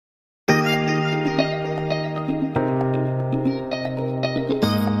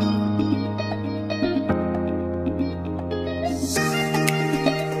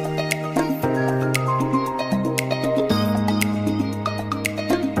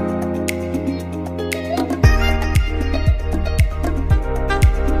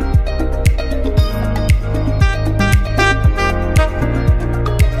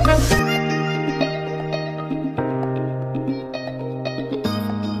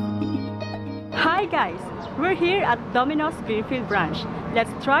Hi guys! We're here at Domino's Greenfield branch.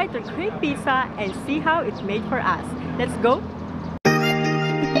 Let's try the great pizza and see how it's made for us. Let's go!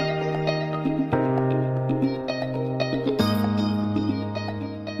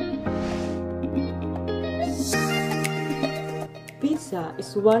 Pizza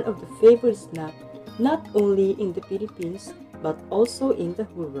is one of the favorite snacks not only in the Philippines but also in the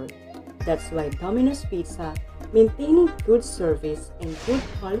whole world. That's why Domino's Pizza maintaining good service and good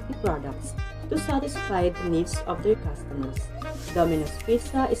quality products to satisfy the needs of their customers. Domino's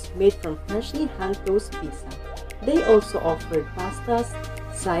Pizza is made from freshly hand-toasted pizza. They also offer pastas,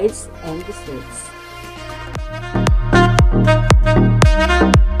 sides, and desserts.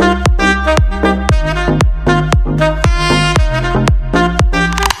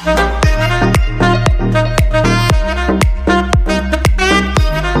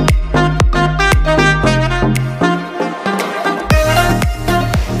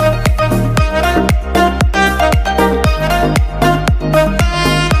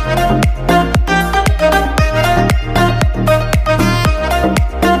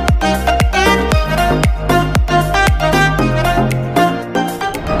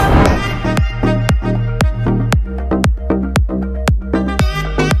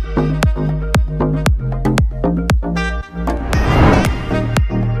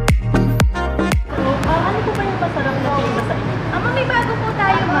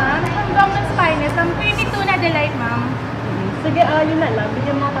 Delight, ma'am. Sige, yun na lang.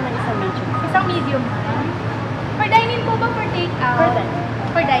 Bigyan mo ako ng isang medium. Isang medium, ma'am. For dining po ba for take-out? For dining.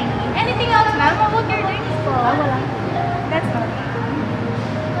 For dining. Anything else, ma'am? What would your drinks po? Wala. That's all.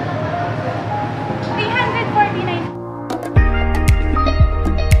 349.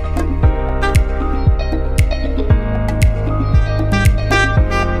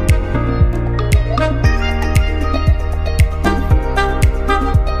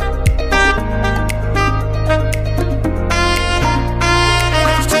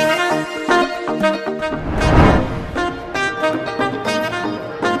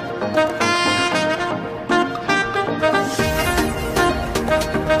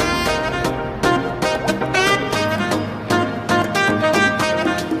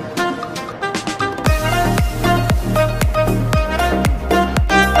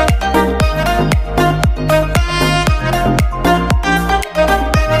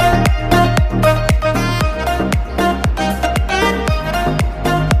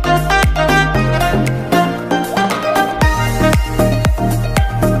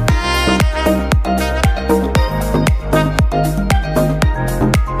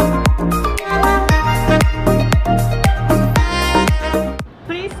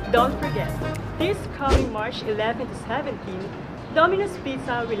 Don't forget, this coming March 11 to 17, Domino's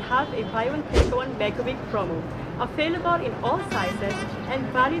Pizza will have a buy one take one mega week promo available in all sizes and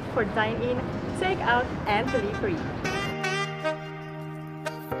valid for dine-in, take-out, and delivery.